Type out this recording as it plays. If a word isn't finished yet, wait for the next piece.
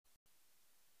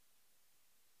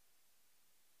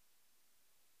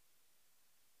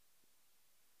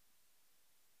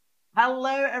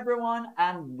Hello everyone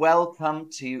and welcome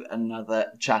to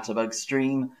another Chatterbug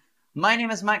stream. My name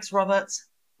is Max Roberts.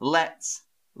 Let's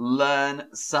learn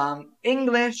some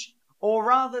English, or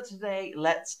rather today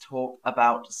let's talk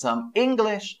about some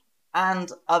English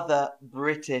and other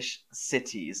British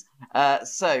cities.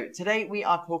 So today we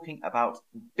are talking about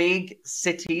big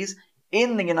cities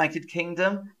in the United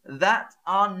Kingdom that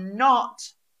are not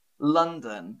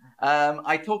London.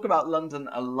 I talk about London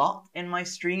a lot in my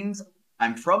streams.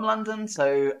 I'm from London,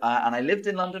 and I lived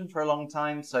in London for a long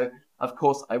time, so of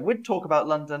course I would talk about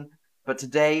London, but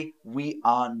today we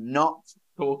are not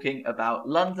talking about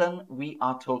London, we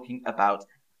are talking about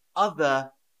other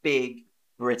big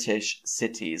British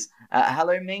cities.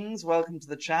 Hello Mings, welcome to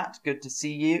the chat, good to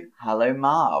see you. Hello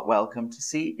Ma, welcome to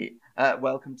see you.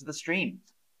 Welcome to the stream.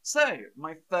 So,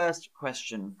 my first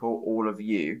question for all of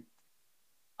you.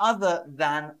 Other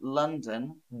than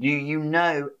London, do you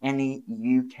know any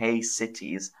UK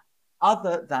cities?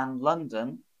 Other than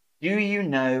London, do you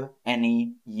know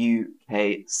any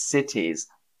UK cities?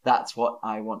 That's what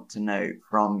I want to know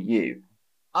from you.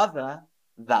 Other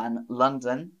than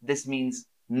London, this means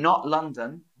not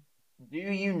London. Do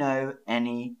you know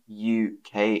any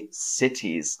UK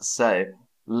cities? So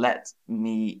let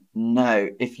me know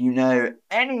if you know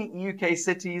any UK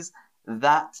cities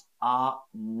that are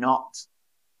not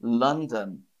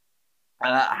London.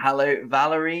 Hello,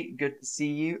 Valerie. Good to see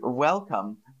you.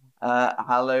 Welcome.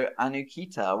 Hello,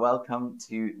 Anukita. Welcome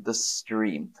to the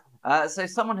stream. So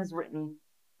someone has written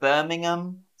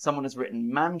Birmingham. Someone has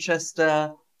written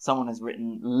Manchester. Someone has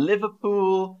written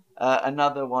Liverpool.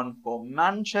 Another one for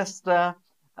Manchester.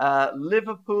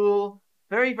 Liverpool.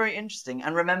 Very, very interesting.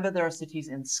 And remember, there are cities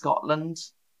in Scotland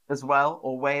as well,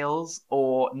 or Wales,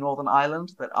 or Northern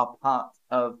Ireland that are part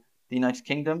of the United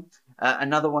Kingdom.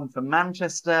 Another one for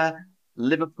Manchester,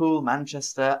 Liverpool,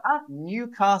 Manchester, and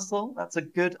Newcastle. That's a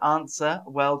good answer.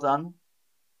 Well done.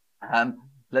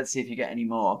 Let's see if you get any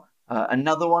more.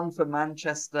 Another one for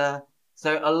Manchester.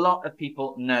 So a lot of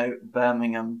people know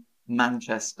Birmingham,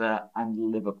 Manchester,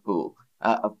 and Liverpool.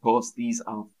 Of course, these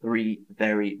are three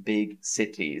very big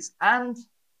cities, and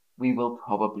we will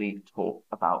probably talk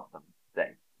about them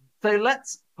today. So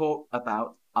let's talk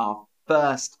about our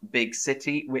first big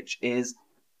city, which is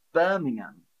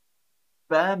Birmingham.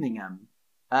 Birmingham.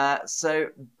 So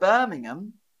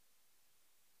Birmingham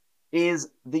is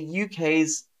the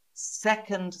UK's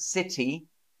second city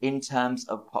in terms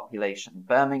of population.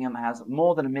 Birmingham has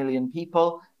more than 1 million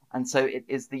people, and so it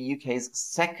is the UK's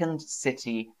second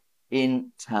city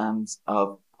in terms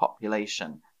of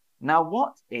population. Now,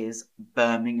 what is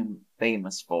Birmingham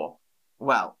famous for?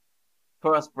 Well,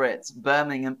 for us Brits,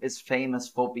 Birmingham is famous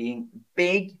for being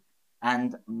big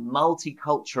and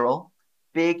multicultural.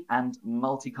 Big and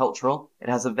multicultural. It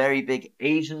has a very big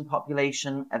Asian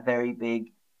population, a very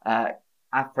big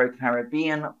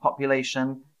Afro-Caribbean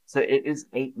population. So it is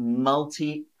a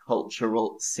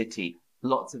multicultural city.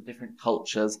 Lots of different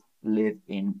cultures live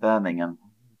in Birmingham.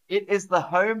 It is the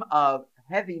home of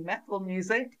heavy metal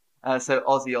music. So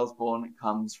Ozzy Osbourne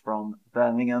comes from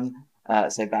Birmingham.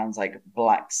 So bands like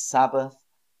Black Sabbath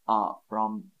are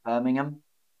from Birmingham.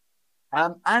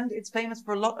 And it's famous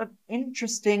for a lot of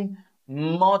interesting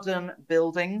modern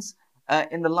buildings.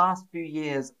 In the last few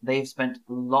years, they've spent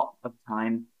a lot of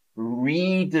time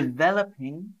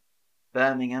redeveloping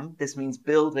Birmingham. This means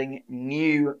building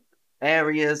new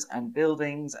areas and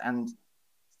buildings and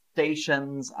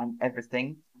stations and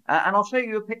everything. And I'll show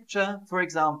you a picture, for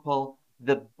example,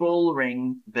 the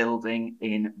Bullring building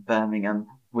in Birmingham,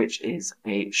 which is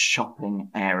a shopping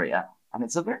area. And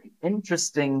it's a very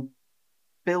interesting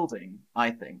building,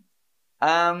 I think.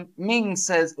 Ming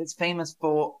says it's famous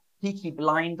for Peaky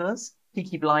Blinders.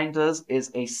 Peaky Blinders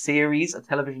is a series, a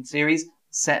television series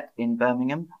set in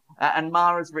Birmingham. And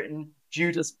Mara's written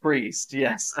Judas Priest.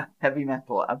 Yes, heavy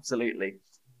metal, absolutely.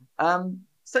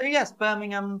 So yes,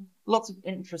 Birmingham, lots of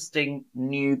interesting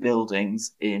new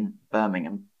buildings in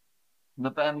Birmingham. The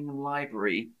Birmingham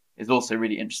Library is also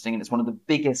really interesting, and it's one of the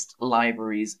biggest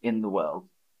libraries in the world.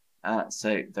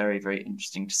 So very, very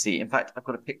interesting to see. In fact, I've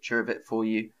got a picture of it for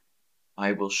you.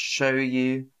 I will show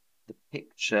you. The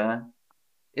picture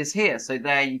is here. So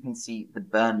there you can see the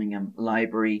Birmingham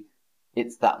Library.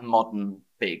 It's that modern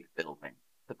big building,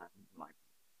 the Birmingham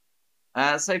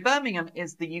Library. So Birmingham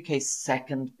is the UK's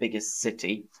second biggest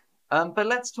city. But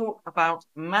let's talk about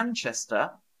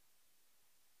Manchester,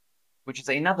 which is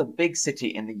another big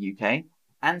city in the UK.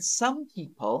 And some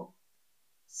people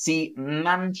see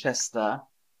Manchester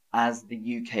as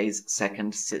the UK's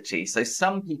second city. So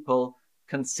some people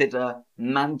consider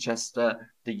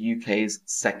Manchester the UK's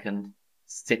second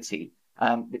city.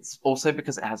 It's also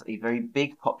because it has a very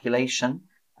big population.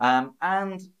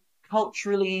 And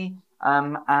culturally,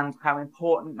 and how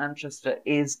important Manchester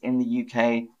is in the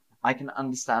UK, I can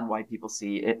understand why people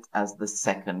see it as the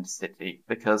second city,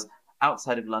 because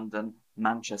outside of London,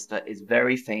 Manchester is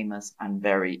very famous and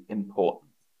very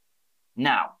important.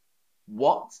 Now,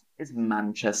 what is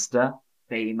Manchester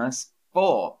famous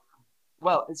for?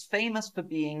 Well, it's famous for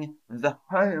being the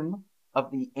home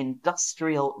of the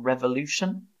Industrial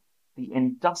Revolution. The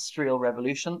Industrial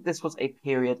Revolution, this was a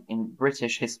period in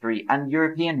British history and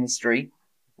European history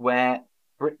where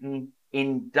Britain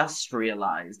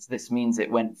industrialized. This means it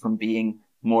went from being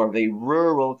more of a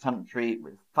rural country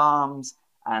with farms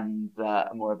and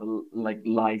more of a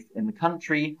life in the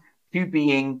country to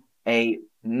being a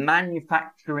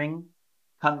manufacturing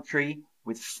country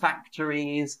with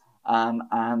factories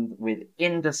and with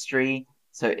industry.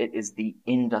 So it is the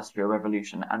Industrial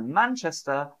Revolution. And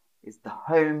Manchester is the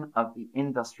home of the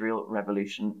Industrial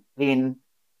Revolution in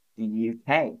the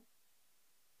UK.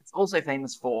 It's also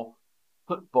famous for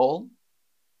football.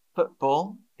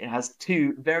 Football. It has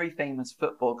two very famous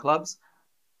football clubs.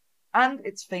 And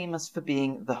it's famous for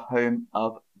being the home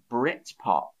of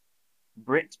Britpop.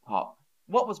 Britpop.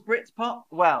 What was Britpop?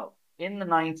 Well, in the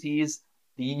 90s,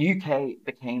 the UK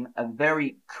became a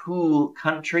very cool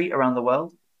country around the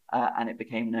world, and it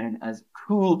became known as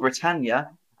Cool Britannia.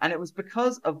 And it was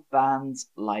because of bands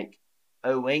like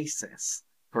Oasis,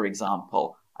 for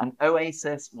example. And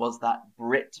Oasis was that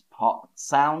Britpop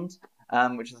sound,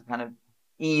 which is a kind of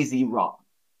easy rock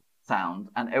sound.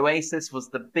 And Oasis was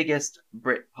the biggest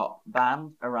Britpop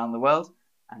band around the world,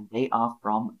 and they are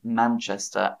from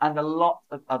Manchester. And a lot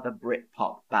of other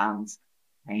Britpop bands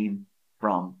came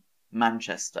from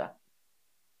Manchester.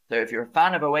 So if you're a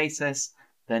fan of Oasis,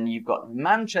 then you've got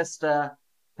Manchester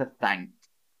to thank.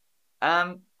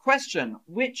 Question,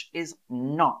 which is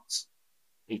not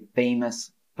a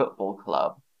famous football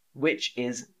club? Which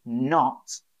is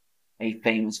not a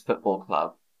famous football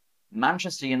club?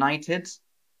 Manchester United,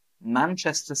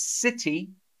 Manchester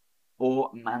City, or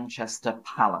Manchester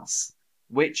Palace?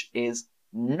 Which is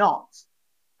not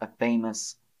a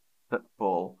famous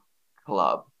football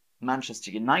club? Manchester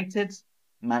United,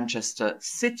 Manchester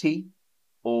City,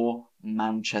 or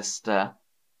Manchester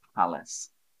Palace?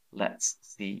 Let's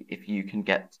see if you can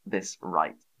get this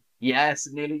right. Yes,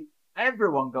 nearly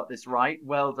everyone got this right.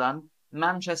 Well done.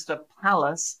 Manchester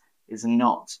Palace is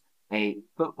not a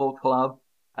football club.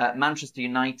 Manchester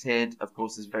United, of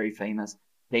course, is very famous.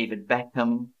 David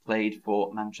Beckham played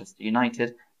for Manchester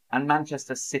United, and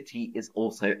Manchester City is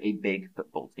also a big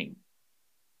football team.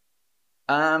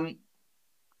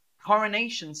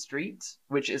 Coronation Street,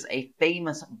 which is a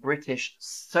famous British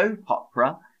soap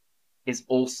opera, is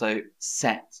also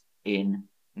set in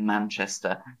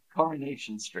Manchester.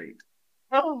 Coronation Street.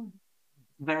 Oh,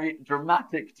 very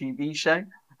dramatic TV show.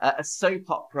 A soap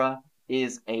opera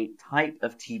is a type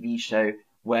of TV show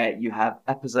where you have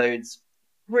episodes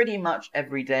pretty much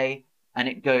every day, and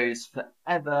it goes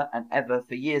forever and ever,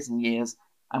 for years and years.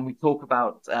 And we talk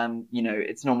about,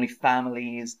 it's normally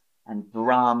families and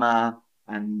drama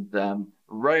and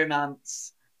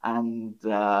romance and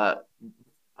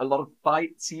a lot of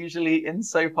fights usually in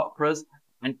soap operas.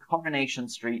 And Coronation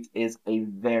Street is a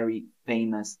very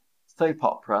famous soap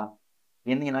opera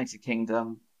in the United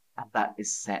Kingdom, and that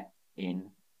is set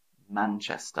in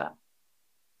Manchester.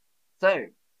 So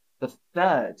the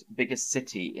third biggest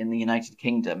city in the United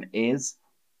Kingdom is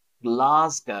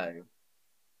Glasgow.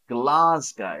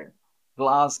 Glasgow.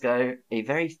 Glasgow, a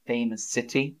very famous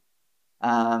city,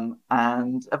 and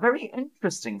a very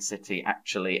interesting city,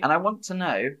 actually. And I want to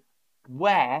know,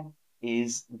 where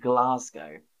is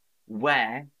Glasgow?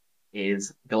 Where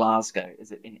is Glasgow?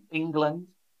 Is it in England,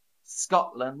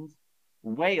 Scotland,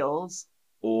 Wales,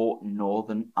 or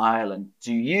Northern Ireland?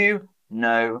 Do you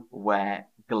know where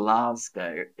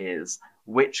Glasgow is?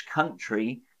 Which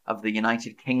country of the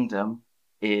United Kingdom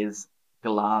is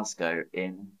Glasgow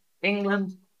in?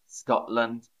 England,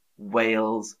 Scotland,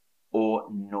 Wales, or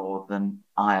Northern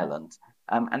Ireland?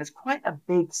 And it's quite a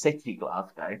big city,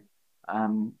 Glasgow.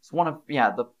 It's one of,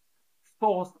 the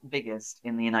fourth biggest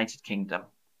in the United Kingdom.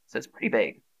 So it's pretty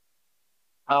big.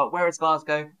 Where is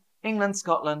Glasgow? England,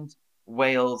 Scotland,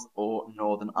 Wales, or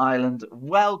Northern Ireland?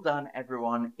 Well done,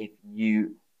 everyone, if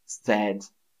you said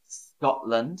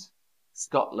Scotland.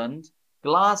 Scotland.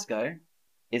 Glasgow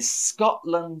is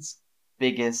Scotland's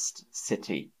biggest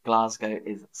city. Glasgow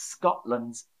is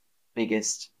Scotland's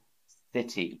biggest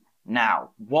city. Now,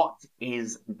 what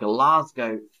is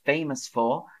Glasgow famous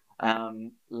for?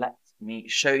 Let me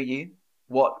show you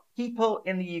what people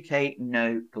in the UK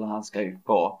know Glasgow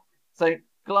for. So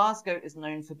Glasgow is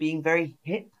known for being very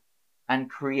hip and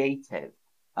creative.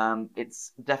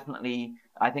 It's definitely,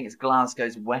 I think it's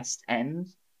Glasgow's West End.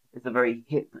 It's a very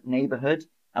hip neighborhood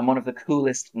and one of the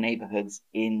coolest neighborhoods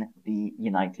in the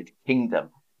United Kingdom,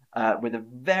 with a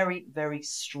very, very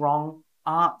strong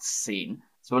art scene.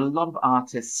 So a lot of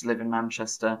artists live in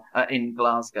Manchester, in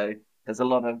Glasgow. There's a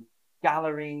lot of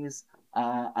galleries,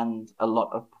 and a lot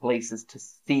of places to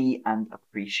see and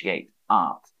appreciate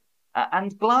art.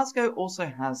 And Glasgow also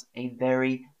has a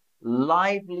very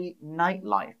lively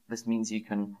nightlife. This means you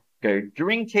can go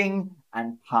drinking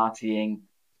and partying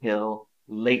till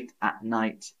late at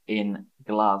night in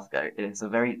Glasgow. It is a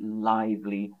very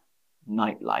lively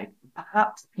nightlife.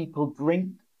 Perhaps people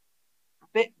drink a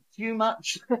bit too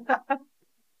much,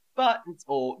 but it's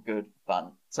all good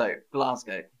fun. So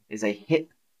Glasgow is a hip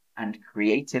and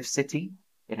creative city.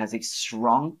 It has a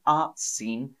strong art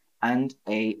scene and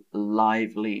a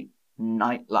lively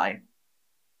nightlife.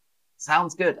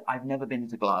 Sounds good. I've never been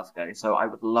to Glasgow, so I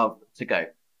would love to go.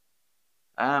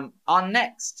 Our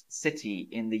next city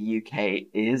in the UK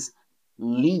is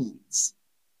Leeds.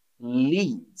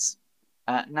 Leeds.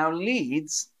 Now,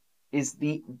 Leeds is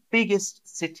the biggest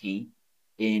city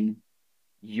in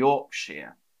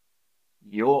Yorkshire.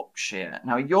 Yorkshire.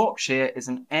 Now, Yorkshire is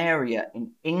an area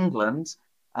in England,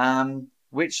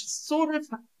 which sort of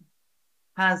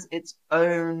has its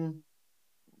own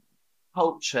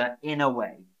culture in a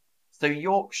way. So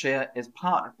Yorkshire is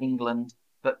part of England,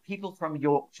 but people from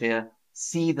Yorkshire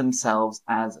see themselves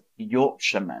as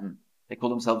Yorkshiremen. They call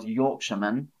themselves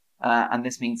Yorkshiremen, and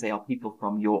this means they are people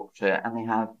from Yorkshire, and they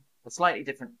have a slightly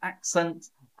different accent.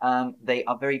 They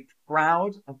are very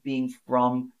proud of being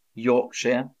from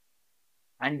Yorkshire,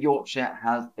 and Yorkshire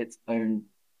has its own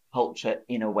culture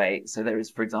in a way. So there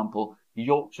is, for example,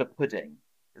 Yorkshire pudding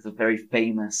is a very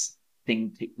famous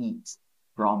thing to eat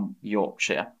from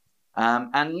Yorkshire.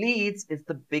 And Leeds is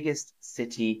the biggest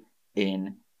city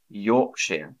in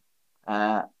Yorkshire.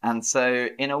 And so,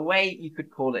 in a way, you could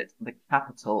call it the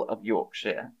capital of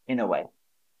Yorkshire, in a way.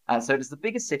 So, it is the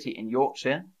biggest city in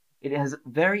Yorkshire. It has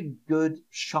very good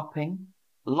shopping,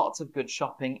 lots of good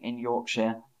shopping in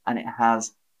Yorkshire, and it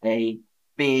has a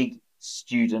big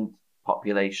student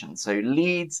population. So,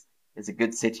 Leeds is a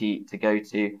good city to go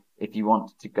to if you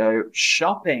want to go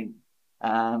shopping.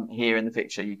 Here in the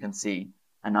picture, you can see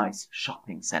a nice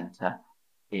shopping centre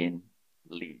in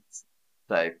Leeds.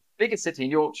 So, biggest city in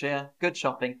Yorkshire, good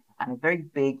shopping, and a very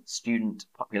big student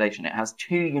population. It has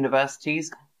 2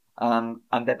 universities, and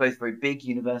they're both very big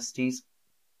universities.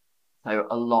 So,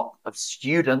 a lot of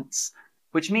students,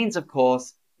 which means, of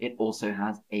course, it also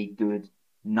has a good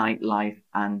nightlife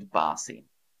and bar scene.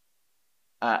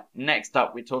 Next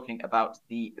up, we're talking about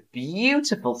the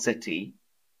beautiful city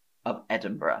of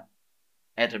Edinburgh.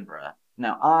 Edinburgh.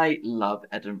 Now, I love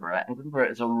Edinburgh. Edinburgh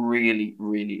is a really,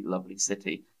 really lovely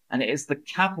city, and it is the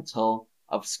capital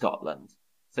of Scotland.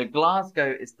 So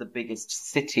Glasgow is the biggest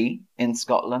city in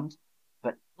Scotland,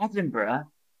 but Edinburgh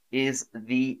is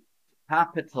the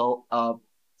capital of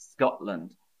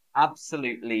Scotland.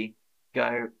 Absolutely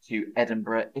go to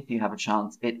Edinburgh if you have a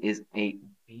chance. It is a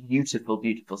beautiful,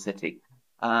 beautiful city.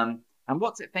 And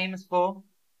what's it famous for?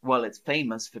 Well, it's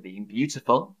famous for being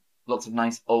beautiful. Lots of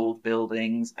nice old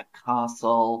buildings, a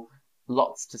castle,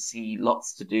 lots to see,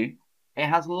 lots to do. It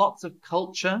has lots of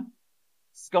culture,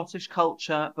 Scottish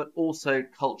culture, but also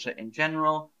culture in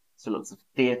general. So lots of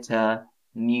theatre,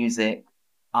 music,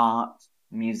 art,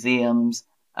 museums,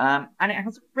 and it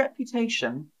has a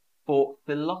reputation for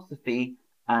philosophy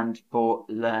and for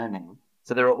learning.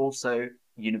 So there are also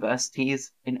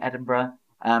universities in Edinburgh,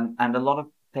 and a lot of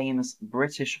famous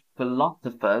British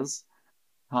philosophers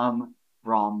come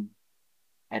from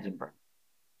Edinburgh.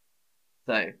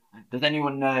 So, does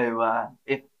anyone know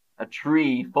if a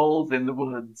tree falls in the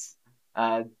woods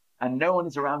and no one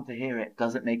is around to hear it,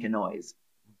 does it make a noise?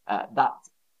 That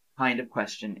kind of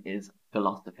question is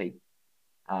philosophy.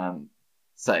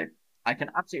 So, I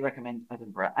can absolutely recommend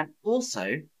Edinburgh. And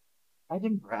also,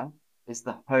 Edinburgh is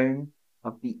the home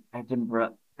of the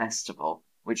Edinburgh Festival,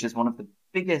 which is one of the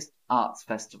biggest arts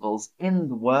festivals in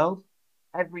the world.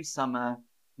 Every summer,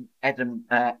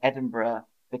 Edinburgh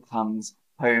becomes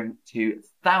home to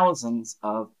thousands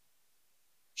of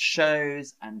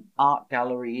shows and art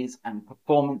galleries and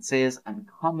performances and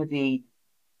comedy.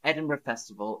 Edinburgh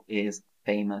Festival is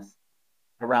famous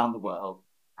around the world,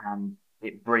 and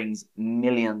it brings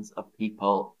millions of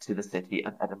people to the city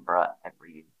of Edinburgh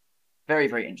every year. Very,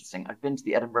 very interesting. I've been to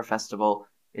the Edinburgh Festival.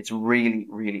 It's really,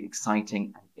 really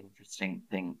exciting and interesting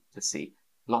thing to see.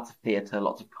 Lots of theatre,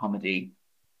 lots of comedy.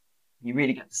 You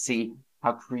really get to see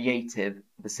how creative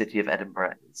the city of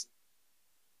Edinburgh is.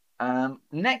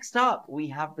 Next up, we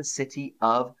have the city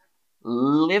of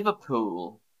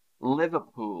Liverpool.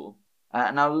 Liverpool.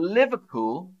 Now,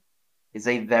 Liverpool is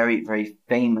a very, very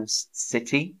famous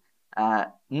city,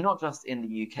 not just in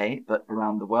the UK, but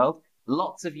around the world.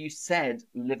 Lots of you said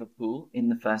Liverpool in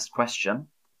the first question.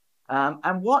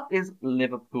 And what is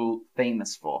Liverpool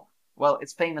famous for? Well,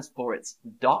 it's famous for its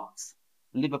docks.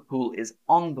 Liverpool is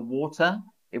on the water.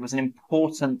 It was an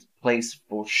important place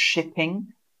for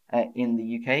shipping in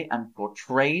the UK and for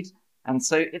trade. And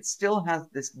so it still has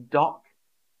this dock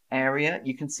area.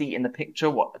 You can see in the picture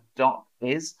what a dock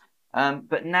is.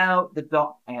 But now the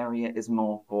dock area is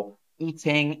more for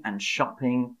eating and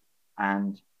shopping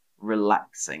and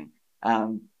relaxing.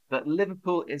 But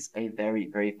Liverpool is a very,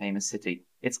 very famous city.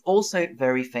 It's also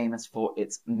very famous for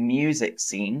its music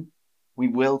scene. We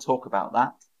will talk about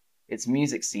that. Its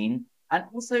music scene. And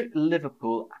also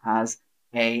Liverpool has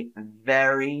a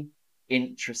very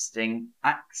interesting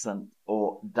accent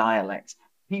or dialect.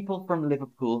 People from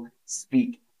Liverpool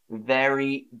speak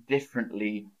very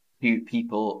differently to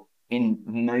people in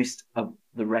most of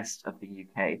the rest of the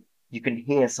UK. You can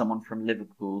hear someone from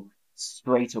Liverpool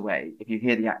straight away. If you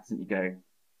hear the accent, you go,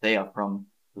 they are from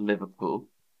Liverpool.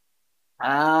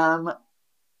 And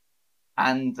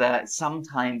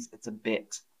sometimes it's a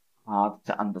bit hard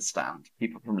to understand.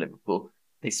 People from Liverpool,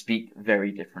 they speak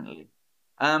very differently.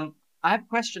 I have a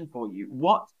question for you.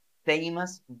 What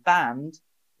famous band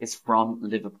is from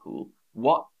Liverpool?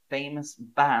 What famous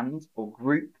band or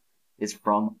group is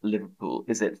from Liverpool?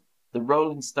 Is it the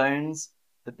Rolling Stones,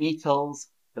 the Beatles,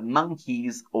 the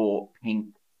Monkees, or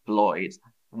Pink Floyd?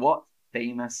 What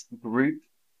famous group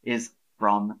is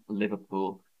from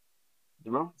Liverpool?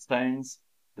 The Rolling Stones,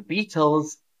 the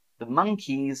Beatles, the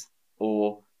Monkees,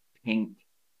 or Pink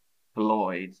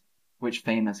Floyd? Which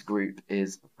famous group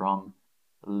is from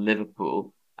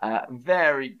Liverpool?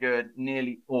 Very good.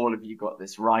 Nearly all of you got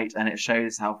this right, and it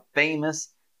shows how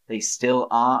famous they still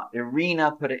are.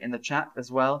 Irina put it in the chat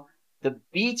as well. The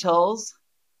Beatles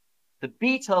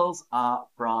are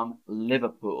from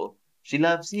Liverpool. She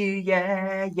loves you,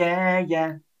 yeah, yeah,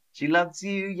 yeah. She loves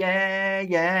you, yeah,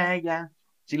 yeah, yeah.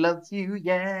 She loves you,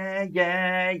 yeah,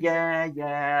 yeah, yeah,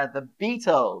 yeah. The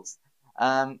Beatles.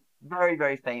 Very,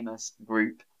 very famous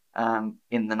group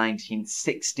in the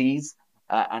 1960s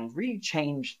and really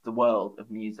changed the world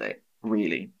of music,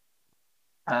 really.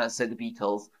 So the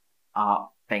Beatles are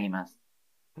famous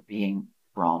for being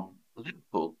from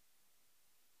Liverpool.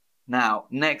 Now,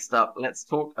 next up, let's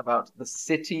talk about the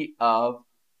city of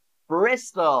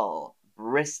Bristol.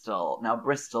 Bristol. Now,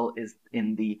 Bristol is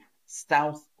in the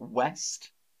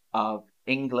southwest of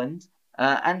England.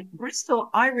 And Bristol,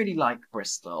 I really like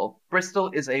Bristol.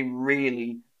 Bristol is a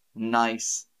really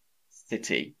nice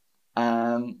city.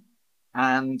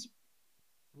 And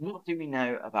what do we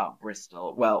know about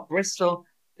Bristol? Well, Bristol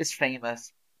is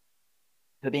famous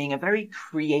for being a very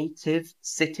creative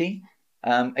city.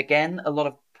 Again, a lot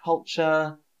of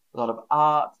culture, a lot of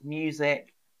art,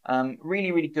 music,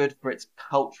 really, really good for its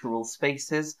cultural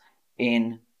spaces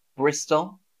in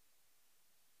Bristol.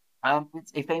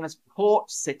 It's a famous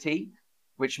port city,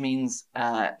 which means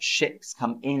ships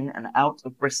come in and out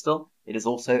of Bristol. It is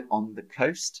also on the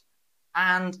coast.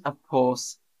 And of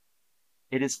course,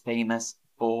 it is famous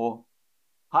for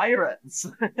pirates.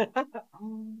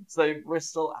 So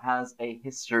Bristol has a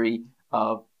history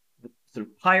of sort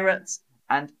of pirates,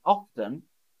 and often,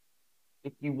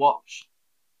 if you watch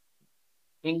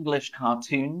English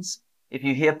cartoons, if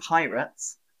you hear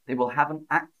pirates, they will have an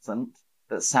accent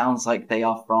that sounds like they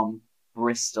are from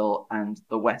Bristol and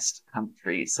the West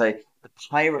Country. So the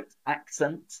pirate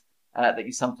accent that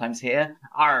you sometimes hear,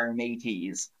 "Arr,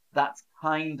 mateys," that's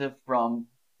kind of from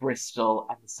Bristol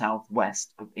and the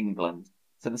southwest of England.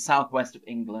 So the southwest of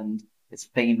England is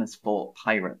famous for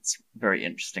pirates, very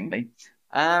interestingly.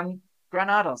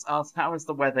 Granados asks, how is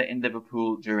the weather in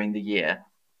Liverpool during the year?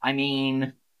 I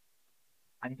mean,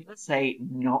 I'm going to say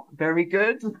not very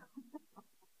good.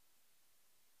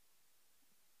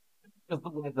 Because the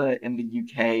weather in the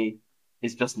UK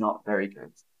is just not very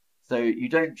good. So you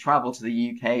don't travel to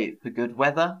the UK for good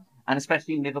weather, and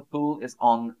especially Liverpool is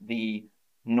on the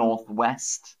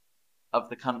northwest of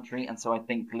the country, and so I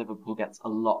think Liverpool gets a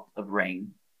lot of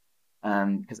rain.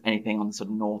 Because anything on the sort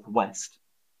of northwest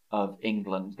of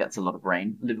England gets a lot of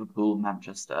rain. Liverpool,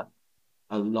 Manchester,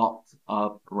 a lot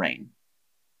of rain.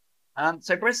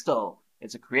 So Bristol,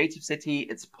 it's a creative city,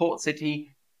 it's a port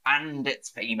city, and it's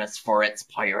famous for its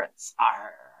pirates.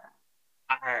 Arr,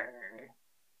 arr,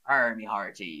 arr, me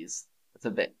hearties. It's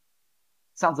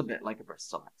sounds a bit like a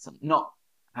Bristol accent. Not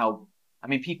how, I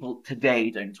mean, people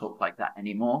today don't talk like that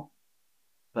anymore,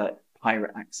 but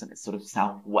pirate accent is sort of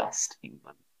southwest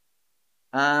England.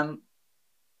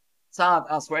 Saab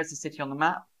asks, where's the city on the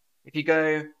map? If you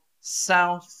go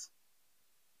south,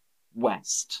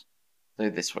 west. So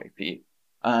this way for you.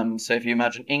 So if you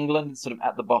imagine England, sort of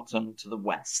at the bottom to the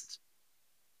west.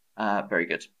 Very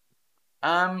good.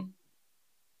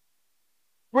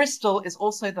 Bristol is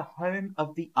also the home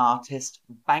of the artist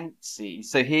Banksy.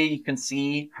 So here you can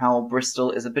see how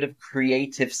Bristol is a bit of a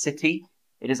creative city.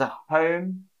 It is a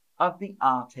home of the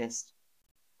artist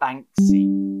Banksy.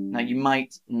 Now you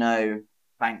might know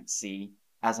Banksy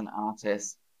as an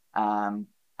artist, and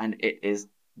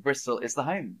Bristol is the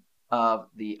home of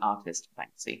the artist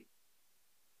Banksy.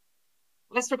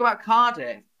 Let's talk about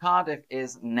Cardiff. Cardiff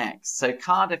is next. So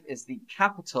Cardiff is the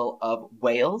capital of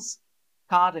Wales.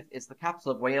 Cardiff is the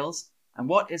capital of Wales. And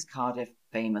what is Cardiff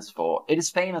famous for? It is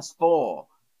famous for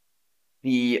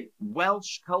the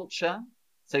Welsh culture.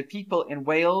 So people in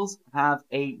Wales have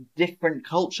a different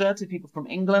culture to people from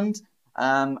England.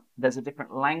 There's a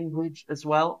different language as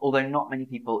well, although not many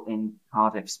people in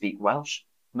Cardiff speak Welsh.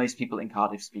 Most people in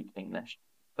Cardiff speak English.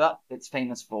 But it's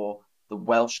famous for the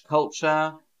Welsh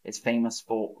culture. It's famous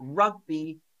for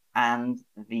rugby and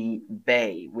the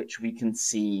bay, which we can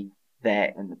see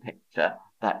there in the picture.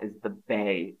 That is the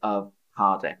Bay of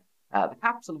Cardiff, the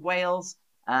capital of Wales,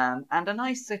 and a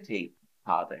nice city,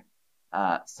 Cardiff.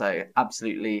 So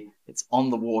absolutely, it's on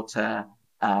the water,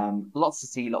 lots to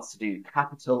see, lots to do.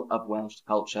 Capital of Welsh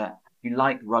culture. If you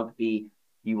like rugby,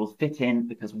 you will fit in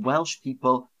because Welsh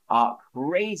people are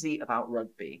crazy about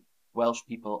rugby. Welsh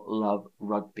people love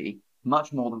rugby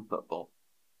much more than football.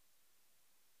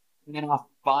 And then our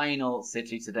final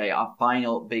city today, our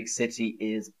final big city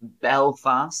is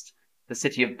Belfast, the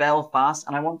city of Belfast.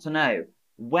 And I want to know,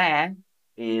 where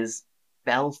is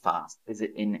Belfast? Is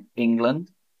it in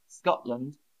England,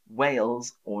 Scotland,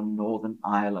 Wales, or Northern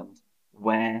Ireland?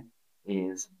 Where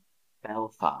is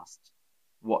Belfast?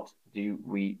 What do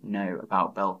we know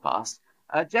about Belfast?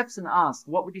 Jefferson asked,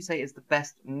 what would you say is the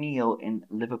best meal in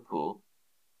Liverpool?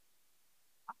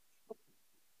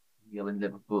 Meal in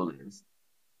Liverpool is...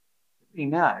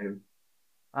 No.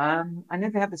 I know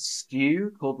they have a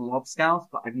stew called lobscouse,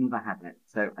 but I've never had it,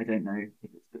 so I don't know if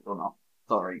it's good or not.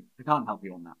 Sorry, I can't help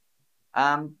you on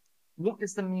that. What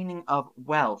is the meaning of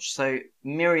Welsh? So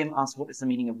Miriam asked, what is the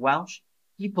meaning of Welsh?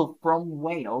 People from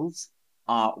Wales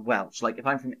are Welsh. Like if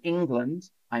I'm from England,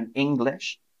 I'm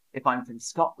English. If I'm from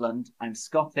Scotland, I'm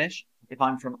Scottish. If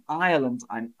I'm from Ireland,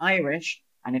 I'm Irish.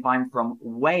 And if I'm from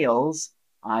Wales,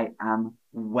 I am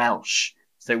Welsh.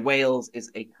 So Wales is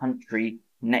a country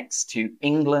next to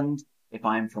England. If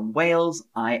I'm from Wales,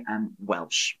 I am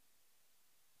Welsh.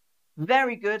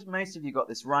 Very good. Most of you got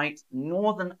this right.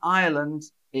 Northern Ireland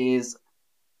is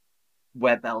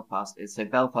where Belfast is. So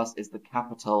Belfast is the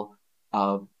capital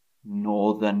of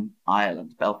Northern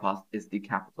Ireland. Belfast is the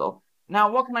capital.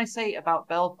 Now, what can I say about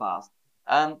Belfast?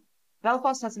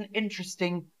 Belfast has an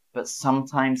interesting but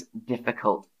sometimes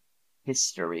difficult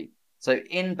history. So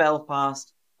in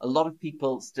Belfast, a lot of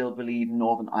people still believe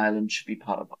Northern Ireland should be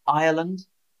part of Ireland.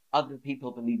 Other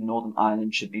people believe Northern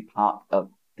Ireland should be part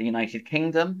of the United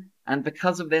Kingdom. And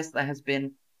because of this, there has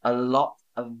been a lot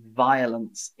of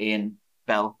violence in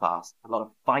Belfast, a lot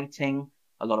of fighting,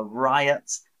 a lot of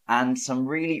riots, and some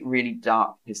really, really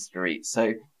dark history.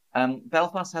 So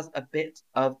Belfast has a bit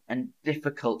of a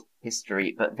difficult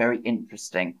history, but very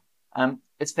interesting.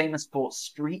 It's famous for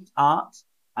street art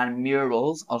and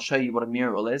murals. I'll show you what a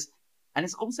mural is. And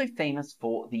it's also famous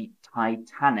for the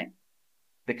Titanic,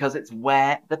 because it's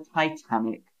where the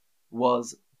Titanic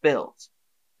was built.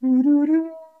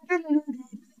 The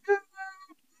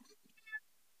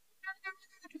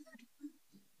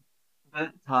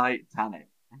Titanic.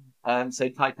 So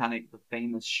Titanic, the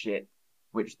famous ship,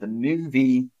 which the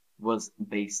movie was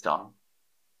based on.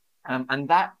 And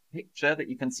that picture that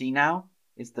you can see now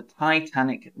is the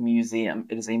Titanic Museum.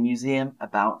 It is a museum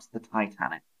about the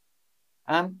Titanic.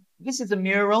 This is a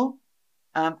mural,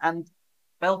 and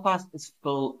Belfast is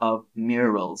full of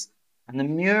murals. And the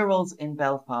murals in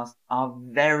Belfast are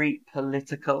very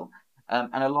political,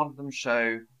 and a lot of them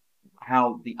show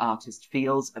how the artist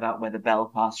feels about whether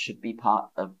Belfast should be part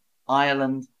of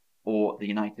Ireland or the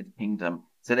United Kingdom.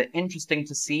 So they're interesting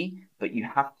to see, but you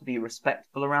have to be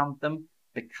respectful around them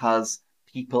because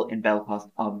people in Belfast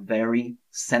are very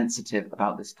sensitive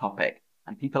about this topic.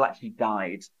 And people actually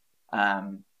died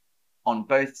on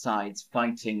both sides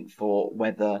fighting for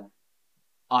whether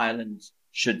Ireland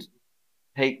should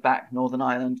take back Northern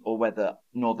Ireland or whether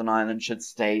Northern Ireland should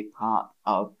stay part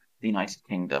of the United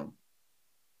Kingdom.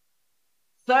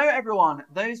 So everyone,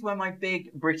 those were my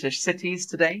big British cities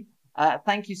today.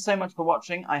 Thank you so much for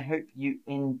watching. I hope you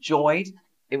enjoyed.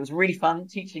 It was really fun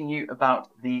teaching you about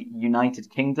the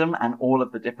United Kingdom and all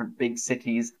of the different big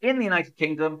cities in the United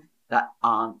Kingdom that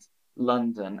aren't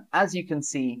London. As you can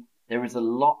see, there is a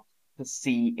lot to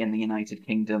see in the United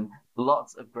Kingdom,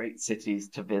 lots of great cities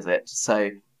to visit.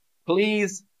 So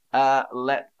please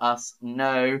let us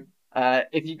know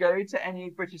if you go to any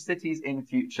British cities in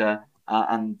future,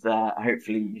 and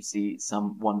hopefully you see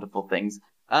some wonderful things.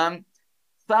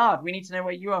 Third, we need to know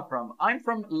where you are from. I'm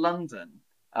from London,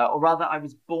 or rather, I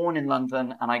was born in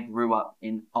London and I grew up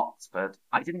in Oxford.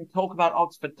 I didn't talk about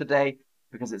Oxford today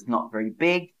because it's not very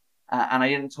big, and I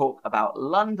didn't talk about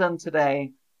London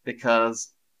today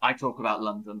because I talk about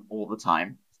London all the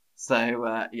time.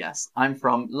 So, yes, I'm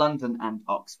from London and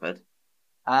Oxford.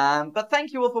 But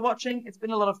thank you all for watching. It's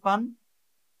been a lot of fun,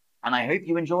 and I hope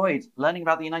you enjoyed learning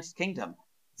about the United Kingdom.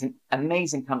 It's an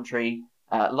amazing country,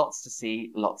 lots to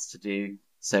see, lots to do.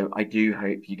 So I do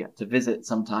hope you get to visit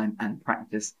sometime and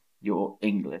practice your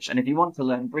English. And if you want to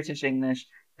learn British English,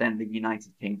 then the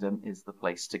United Kingdom is the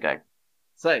place to go.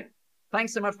 So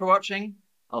thanks so much for watching.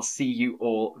 I'll see you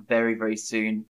all very, very soon.